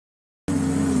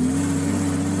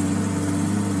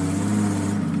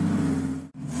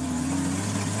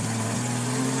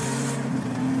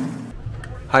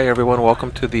Hi everyone,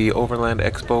 welcome to the Overland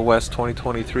Expo West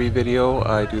 2023 video.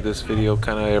 I do this video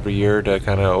kind of every year to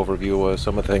kind of overview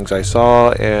some of the things I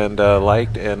saw and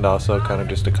liked, and also kind of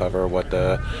just to cover what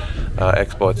the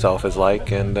expo itself is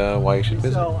like and why you should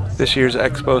visit. This year's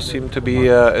expo seemed to be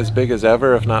as big as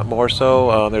ever, if not more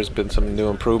so. There's been some new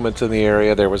improvements in the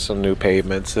area. There was some new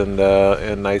pavements and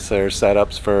nicer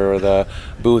setups for the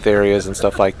booth areas and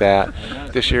stuff like that.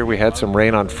 This year we had some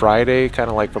rain on Friday, kind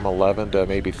of like from 11 to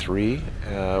maybe 3.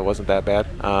 It wasn't that bad.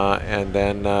 And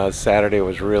then Saturday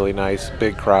was really nice,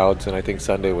 big crowds, and I think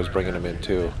Sunday was bringing them in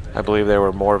too. I believe there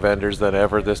were more vendors than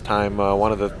ever this time.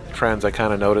 One of the trends I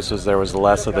kind of noticed was there was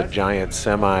less of the giant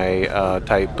semi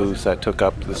type booths that took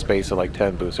up the space of like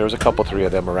 10 booths. There was a couple, 3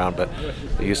 of them around, but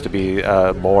it used to be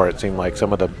more. It seemed like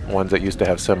some of the ones that used to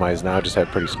have semis now just had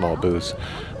pretty small booths,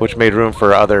 which made room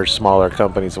for other smaller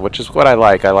companies, which is what I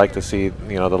like. I like to see,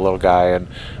 you know, the little guy and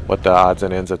what the odds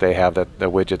and ends that they have, that the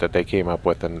widget that they came up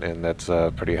with, and that's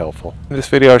pretty helpful. In this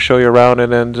video I'll show you around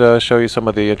and show you some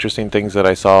of the interesting things that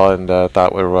I saw and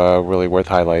thought were really worth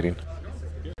highlighting.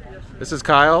 This is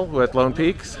Kyle with Lone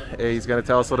Peaks. He's going to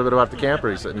tell us a little bit about the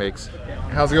camper he makes.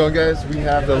 How's it going, guys? We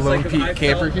have the Lone Peak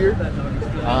camper here.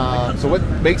 So what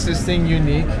makes this thing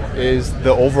unique is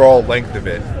the overall length of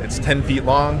it. It's 10 feet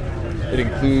long. It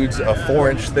includes a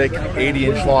 4-inch thick,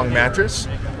 80-inch long mattress.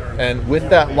 And with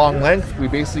that long length, we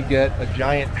basically get a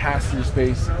giant pass-through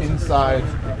space inside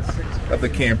of the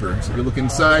camper. So if you look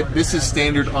inside, this is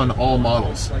standard on all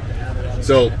models.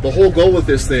 So the whole goal with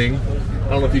this thing, I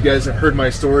don't know if you guys have heard my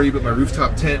story, but my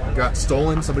rooftop tent got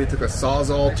stolen. Somebody took a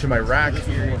Sawzall to my rack,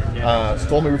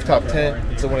 stole my rooftop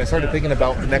tent. So when I started thinking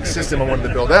about the next system I wanted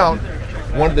to build out,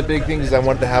 one of the big things is I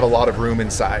wanted to have a lot of room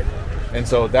inside. And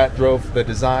so that drove the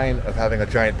design of having a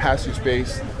giant pass-through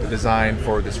space, the design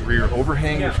for this rear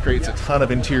overhang, which creates a ton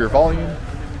of interior volume.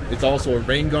 It's also a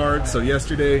rain guard, so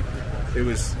yesterday it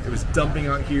was dumping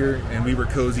out here and we were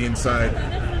cozy inside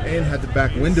and had the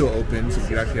back window open so we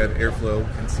could actually have airflow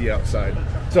and see outside.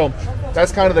 So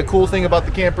that's kind of the cool thing about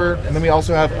the camper. And then we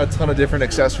also have a ton of different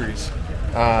accessories.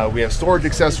 We have storage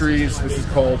accessories. This is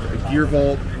called a gear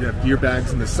vault. We have gear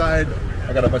bags on the side.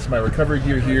 I got a bunch of my recovery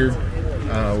gear here.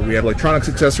 We have electronics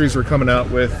accessories we're coming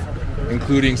out with,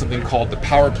 including something called the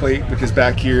power plate, which is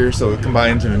back here. So it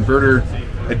combines an inverter,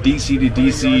 a DC to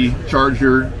DC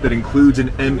charger that includes an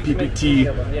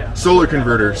MPPT solar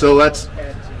converter. So that's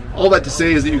all that to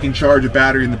say is that you can charge a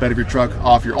battery in the bed of your truck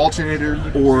off your alternator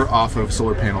or off of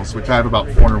solar panels, which I have about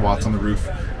 400 watts on the roof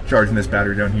charging this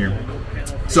battery down here.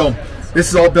 So this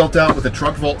is all built out with a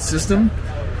truck vault system.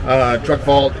 Truck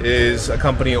Vault is a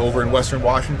company over in Western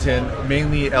Washington,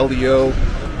 mainly LEO,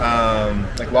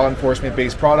 like law enforcement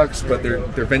based products, but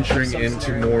they're venturing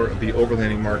into more of the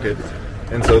overlanding market.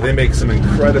 And so they make some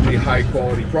incredibly high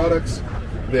quality products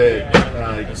that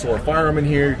you can store a firearm in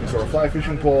here, you can store a fly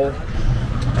fishing pole.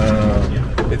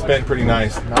 It's been pretty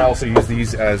nice. And I also use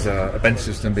these as a bench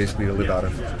system basically to live out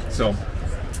of. So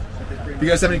if you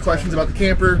guys have any questions about the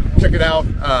camper, check it out.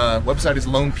 Website is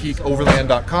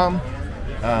lonepeakoverland.com.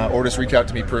 Or just reach out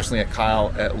to me personally at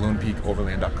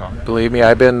kyle@lonepeakoverland.com. Believe me,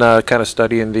 I've been kind of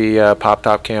studying the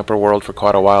pop-top camper world for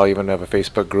quite a while. Even have a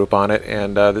Facebook group on it,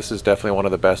 and this is definitely one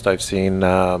of the best I've seen,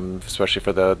 especially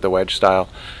for the wedge style.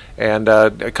 And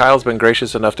Kyle's been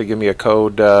gracious enough to give me a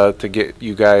code to get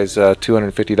you guys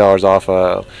 $250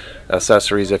 off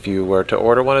accessories if you were to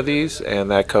order one of these,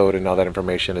 and that code and all that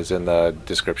information is in the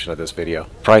description of this video.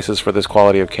 Prices for this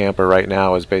quality of camper right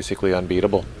now is basically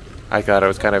unbeatable. I thought it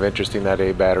was kind of interesting that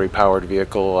a battery-powered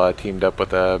vehicle teamed up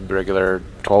with a regular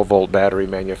 12-volt battery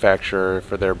manufacturer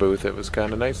for their booth. It was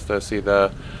kind of nice to see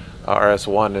the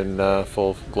RS1 in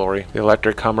full glory. The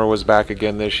electric Hummer was back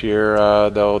again this year,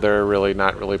 though they're really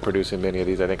not producing many of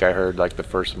these. I think I heard like the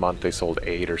first month they sold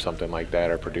 8 or something like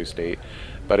that, or produced 8.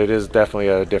 But it is definitely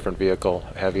a different vehicle,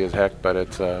 heavy as heck, but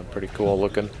it's pretty cool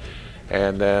looking.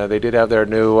 And they did have their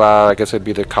new, I guess it'd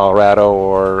be the Colorado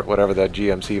or whatever the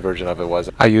GMC version of it was.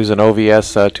 I use an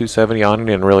OVS 270 on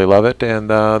it and really love it. And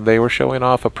they were showing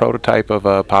off a prototype of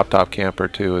a pop-top camper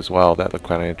too as well. That looked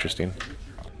kind of interesting.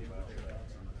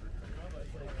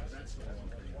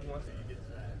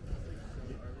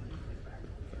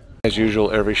 As usual,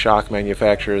 every shock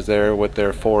manufacturer is there with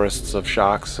their forests of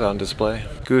shocks on display.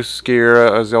 Goose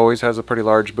Gear, as always, has a pretty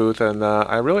large booth, and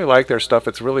I really like their stuff.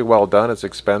 It's really well done. It's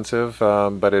expensive,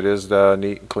 but it is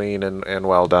neat, clean, and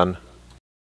well done.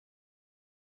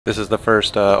 This is the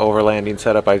first overlanding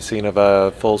setup I've seen of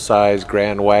a full-size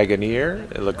Grand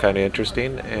Wagoneer. It looked kind of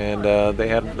interesting, and they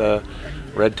had the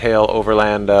Red Tail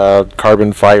Overland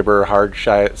carbon fiber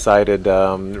hard-sided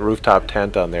rooftop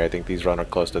tent on there. I think these run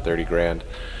close to 30 grand.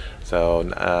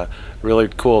 So really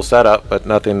cool setup, but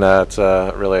nothing that's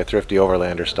really a thrifty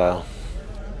Overlander style.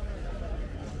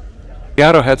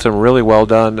 Viato had some really well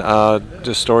done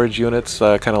just storage units,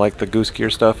 kind of like the Goose Gear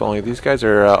stuff, only these guys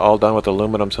are all done with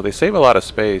aluminum, so they save a lot of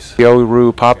space. The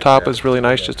Oru pop top is really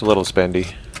nice, just a little spendy.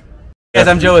 Hey guys,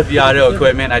 I'm Joe with Viato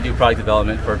Equipment. I do product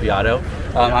development for Viato.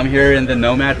 I'm here in the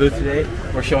Nomad booth today.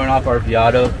 We're showing off our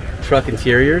Viato truck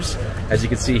interiors. As you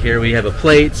can see here, we have a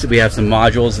plate, we have some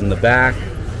modules in the back,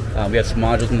 we have some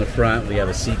modules in the front, we have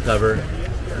a seat cover,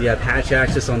 we have hatch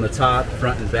access on the top,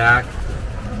 front and back.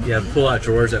 You have pull-out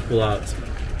drawers that pull out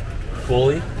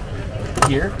fully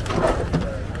here.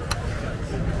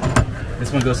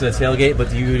 This one goes to the tailgate,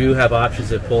 but you do have options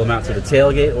to pull them out to the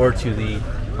tailgate or to the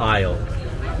aisle.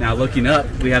 Now looking up,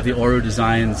 we have the Oro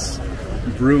Designs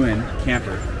Bruin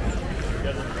camper.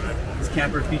 This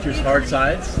camper features hard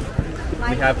sides.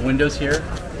 We have windows here,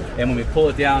 and when we pull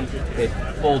it down, it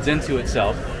folds into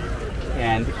itself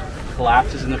and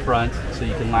collapses in the front, so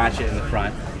you can latch it in the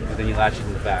front, and then you latch it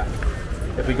in the back.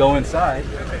 If we go inside,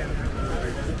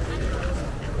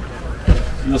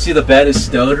 you'll see the bed is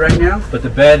stowed right now, but the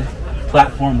bed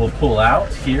platform will pull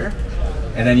out here,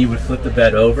 and then you would flip the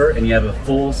bed over, and you have a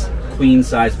full queen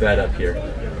size bed up here.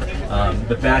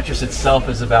 The mattress itself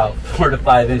is about 4 to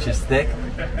 5 inches thick.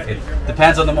 It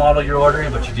depends on the model you're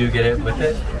ordering, but you do get it with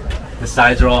it. The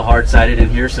sides are all hard sided in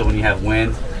here, so when you have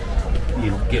wind,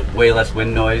 you get way less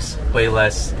wind noise, way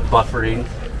less buffering.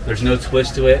 There's no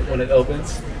twist to it when it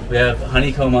opens. We have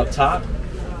honeycomb up top,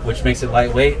 which makes it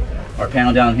lightweight. Our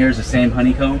panel down here is the same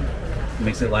honeycomb, it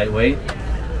makes it lightweight.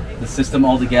 The system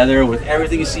altogether, with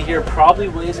everything you see here, probably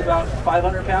weighs about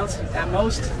 500 pounds at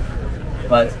most,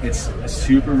 but it's a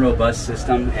super robust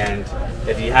system, and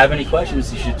if you have any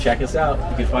questions, you should check us out.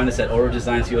 You can find us at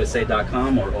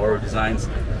orodesignsUSA.com or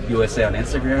orodesignsUSA on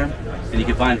Instagram, and you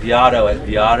can find Viato at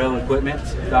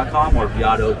viatoequipment.com or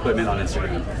Viato Equipment on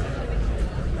Instagram.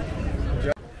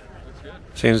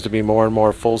 Seems to be more and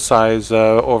more full-size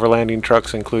overlanding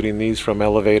trucks, including these from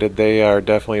Elevated. They are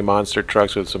definitely monster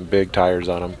trucks with some big tires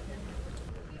on them.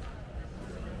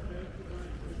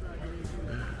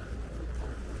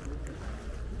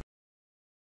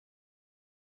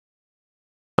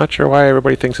 Not sure why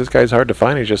everybody thinks this guy's hard to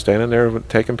find. He's just standing there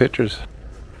taking pictures.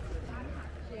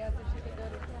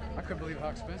 I couldn't believe how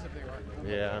expensive they were.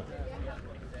 Yeah.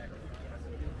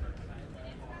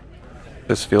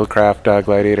 This Fieldcraft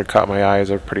Gladiator caught my eye as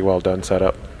a pretty well done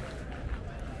setup.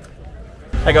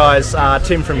 Hey guys,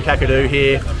 Tim from Kakadu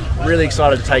here. Really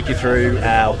excited to take you through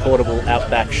our portable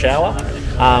Outback shower.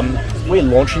 We're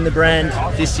launching the brand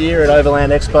this year at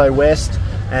Overland Expo West,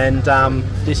 and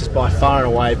this has by far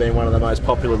and away been one of the most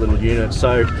popular little units.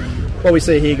 So what we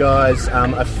see here, guys,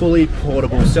 a fully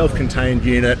portable self-contained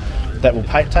unit that will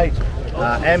take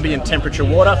ambient temperature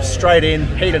water straight in,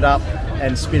 heat it up,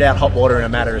 and spit out hot water in a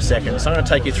matter of seconds. So I'm going to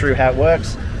take you through how it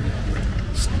works.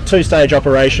 Two-stage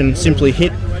operation. Simply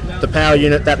hit the power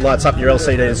unit, that lights up your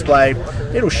LCD display.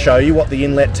 It'll show you what the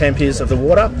inlet temp is of the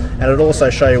water, and it'll also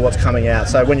show you what's coming out.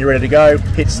 So when you're ready to go,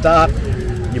 hit start.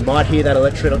 You might hear that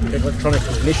electronic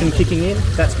ignition kicking in.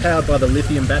 That's powered by the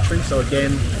lithium battery. So again,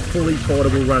 fully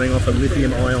portable, running off a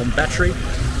lithium-ion battery.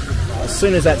 As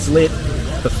soon as that's lit,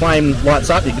 the flame lights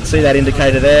up. You can see that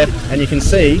indicator there, and you can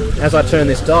see as I turn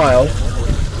this dial,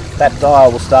 that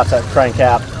dial will start to crank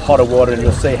out hotter water, and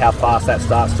you'll see how fast that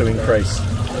starts to increase.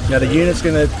 Now the unit's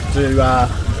going to do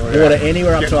water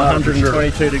anywhere up to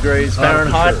 122 degrees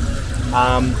Fahrenheit,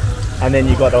 and then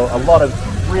you've got a lot of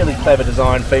really clever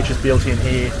design features built in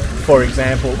here. For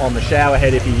example, on the shower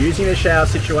head, if you're using a shower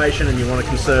situation and you want to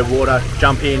conserve water,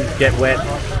 jump in, get wet,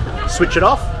 switch it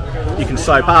off. You can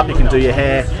soap up, you can do your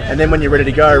hair, and then when you're ready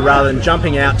to go, rather than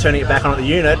jumping out, turning it back on at the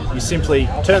unit, you simply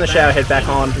turn the shower head back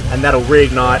on, and that'll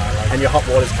reignite, and your hot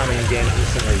water's coming again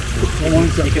instantly.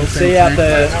 You can see out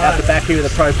the back here with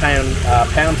the propane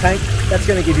pound tank. That's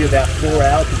going to give you about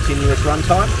 4-hour continuous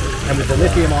runtime, and with the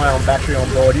lithium-ion battery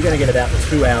on board, you're going to get about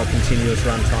 2-hour continuous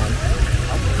runtime.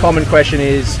 Common question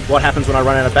is, what happens when I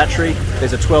run out of battery?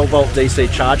 There's a 12-volt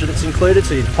DC charger that's included,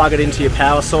 so you plug it into your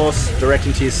power source, direct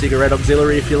into your cigarette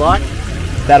auxiliary if you like.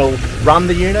 That'll run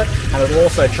the unit, and it'll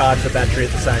also charge the battery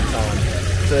at the same time.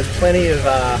 So there's plenty of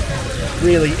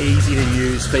really easy to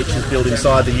use features built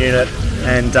inside the unit,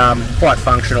 and quite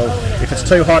functional. If it's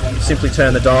too hot, simply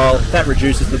turn the dial. That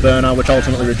reduces the burner, which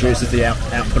ultimately reduces the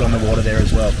output on the water there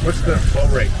as well. What's the flow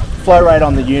rate? Flow rate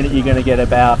on the unit, you're going to get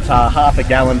about half a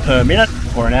gallon per minute,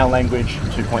 or in our language,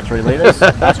 2.3 litres,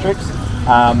 asterisks.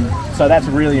 So that's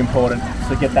really important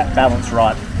to get that balance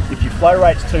right. If your flow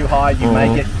rate's too high, you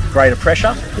may get greater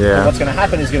pressure. Yeah. And what's going to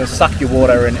happen is going to suck your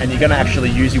water, and you're going to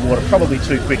actually use your water probably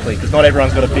too quickly, because not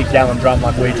everyone's got a big gallon drum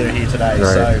like we do here today.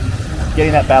 Right. So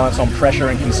getting that balance on pressure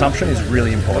and consumption is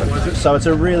really important. So it's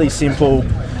a really simple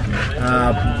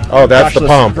oh, that's the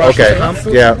pump. Okay. pump.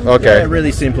 Yeah, okay. Yeah,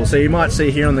 really simple. So you might see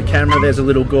here on the camera there's a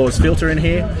little gauze filter in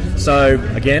here. So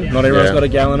again, not everyone's got a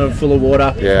gallon full of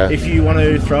water. Yeah. If you want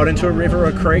to throw it into a river or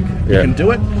a creek, you can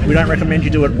do it. We don't recommend you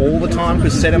do it all the time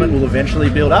because sediment will eventually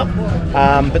build up.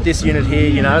 But this unit here,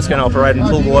 you know, it's going to operate and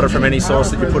pull water from any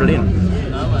source that you put it in.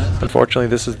 Unfortunately,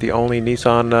 this is the only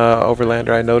Nissan Overlander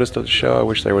I noticed at the show. I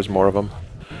wish there was more of them.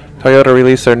 Toyota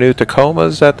released their new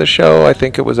Tacomas at the show. I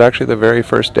think it was actually the very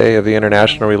first day of the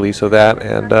international release of that,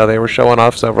 and they were showing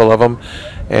off several of them,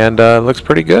 and it looks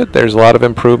pretty good. There's a lot of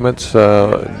improvements,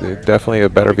 definitely a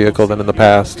better vehicle than in the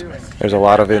past. There's a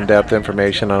lot of in-depth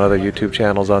information on other YouTube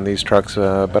channels on these trucks,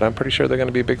 but I'm pretty sure they're going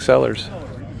to be big sellers.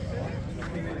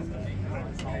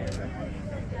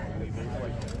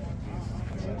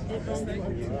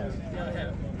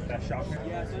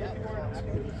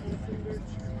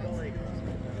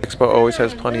 Expo always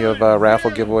has plenty of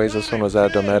raffle giveaways. This one was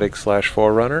at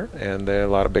Dometic/4Runner, and a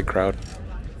lot of big crowd.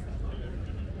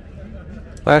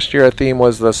 Last year, our theme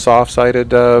was the soft-sided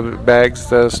bags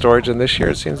storage, and this year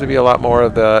it seems to be a lot more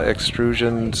of the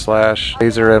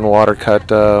extrusion/laser and water cut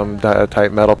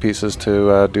type metal pieces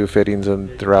to do fittings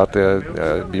and throughout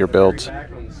the your builds.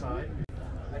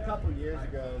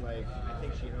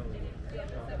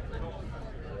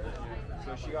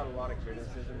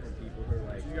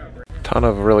 Ton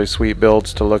of really sweet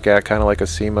builds to look at, kind of like a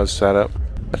SEMA setup.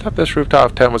 I thought this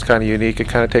rooftop tent was kind of unique. It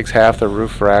kind of takes half the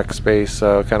roof rack space,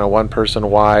 kind of one person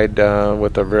wide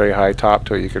with a very high top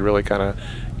to it. You could really kind of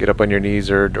get up on your knees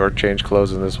or change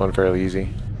clothes in this one fairly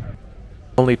easy.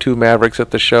 Only 2 Mavericks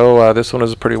at the show. This one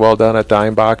is pretty well done at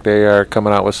Dimebach. They are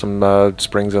coming out with some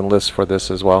springs and lists for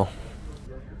this as well.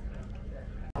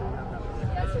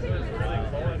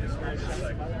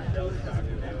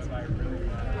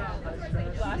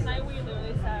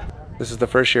 This is the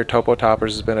first year Topo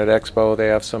Toppers has been at Expo. They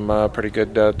have some pretty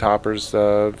good toppers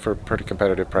for pretty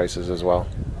competitive prices as well.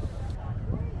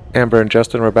 Amber and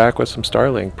Justin were back with some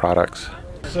Starlink products.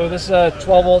 So this is a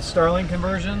 12-volt Starlink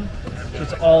conversion.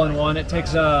 It's all in one. It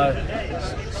takes a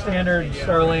standard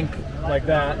Starlink like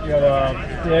that. You have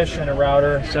a dish and a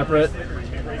router separate,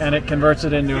 and it converts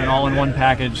it into an all-in-one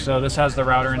package. So this has the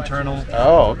router internal.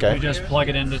 Oh, okay. You just plug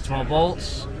it into 12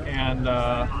 volts, and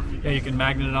yeah, you can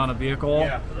magnet it on a vehicle.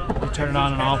 You turn it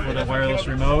on and off with a wireless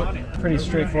remote. Pretty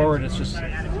straightforward. It just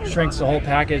shrinks the whole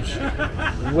package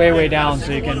way down,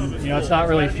 so you can, you know, it's not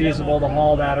really feasible to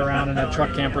haul that around in a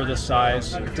truck camper this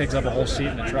size. It takes up a whole seat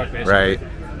in the truck, basically. Right.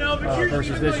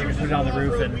 Versus this, you can put it on the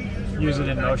roof and use it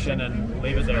in motion and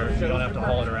leave it there. You don't have to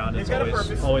haul it around. It's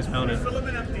always mounted.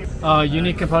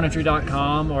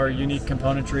 UniqueComponentry.com or Unique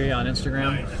Componentry on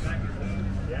Instagram.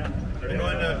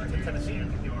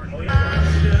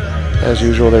 As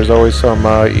usual, there's always some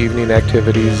evening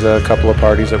activities, a couple of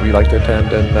parties that we like to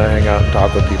attend and hang out and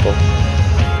talk with people.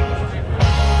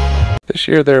 This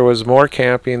year there was more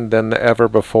camping than ever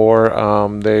before.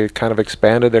 They kind of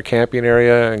expanded their camping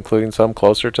area, including some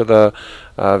closer to the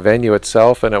venue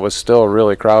itself, and it was still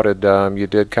really crowded. You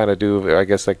did kind of do, I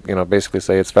guess, like, you know, basically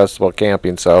say it's festival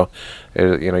camping, so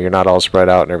you know, you're not all spread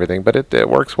out and everything, but it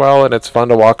works well, and it's fun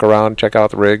to walk around, check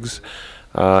out the rigs.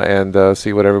 And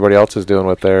see what everybody else is doing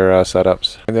with their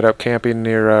setups. Ended up camping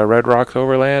near Red Rocks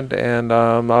Overland, and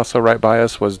also right by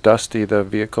us was Dusty, the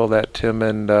vehicle that Tim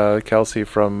and Kelsey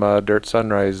from Dirt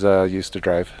Sunrise used to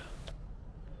drive.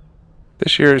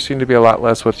 This year seemed to be a lot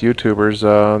less with YouTubers.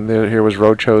 Here was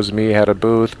Roadshow's Me had a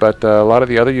booth, but a lot of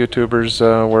the other YouTubers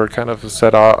were kind of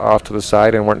set off to the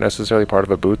side and weren't necessarily part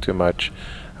of a booth too much.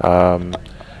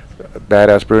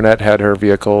 Badass Brunette had her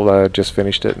vehicle, just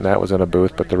finished it, and that was in a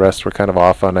booth, but the rest were kind of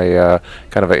off on a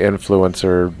kind of an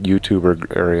influencer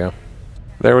YouTuber area.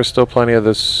 There was still plenty of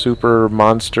the super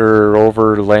monster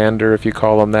Overlander, if you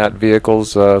call them that,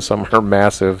 vehicles. Some are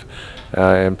massive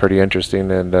and pretty interesting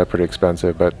and pretty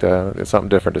expensive, but it's something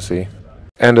different to see.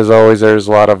 And as always, there's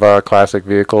a lot of classic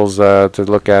vehicles to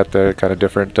look at. They're kind of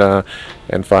different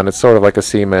and fun. It's sort of like a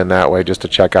SEMA in that way, just to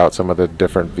check out some of the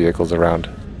different vehicles around.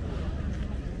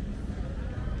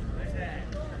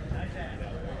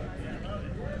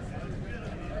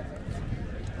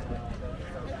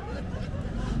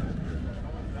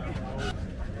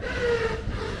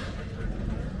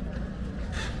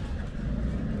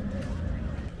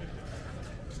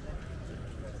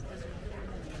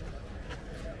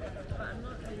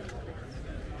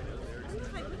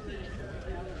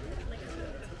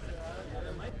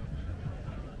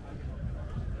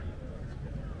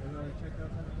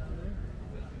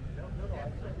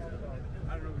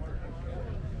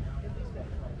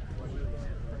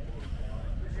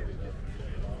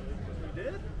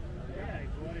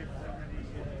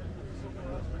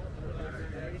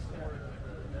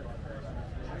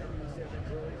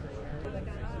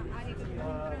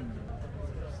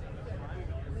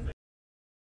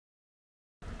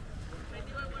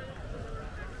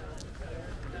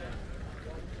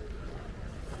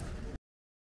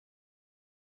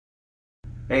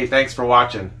 Hey, thanks for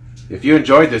watching. If you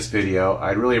enjoyed this video,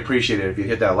 I'd really appreciate it if you'd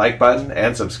hit that like button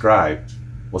and subscribe.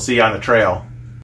 We'll see you on the trail.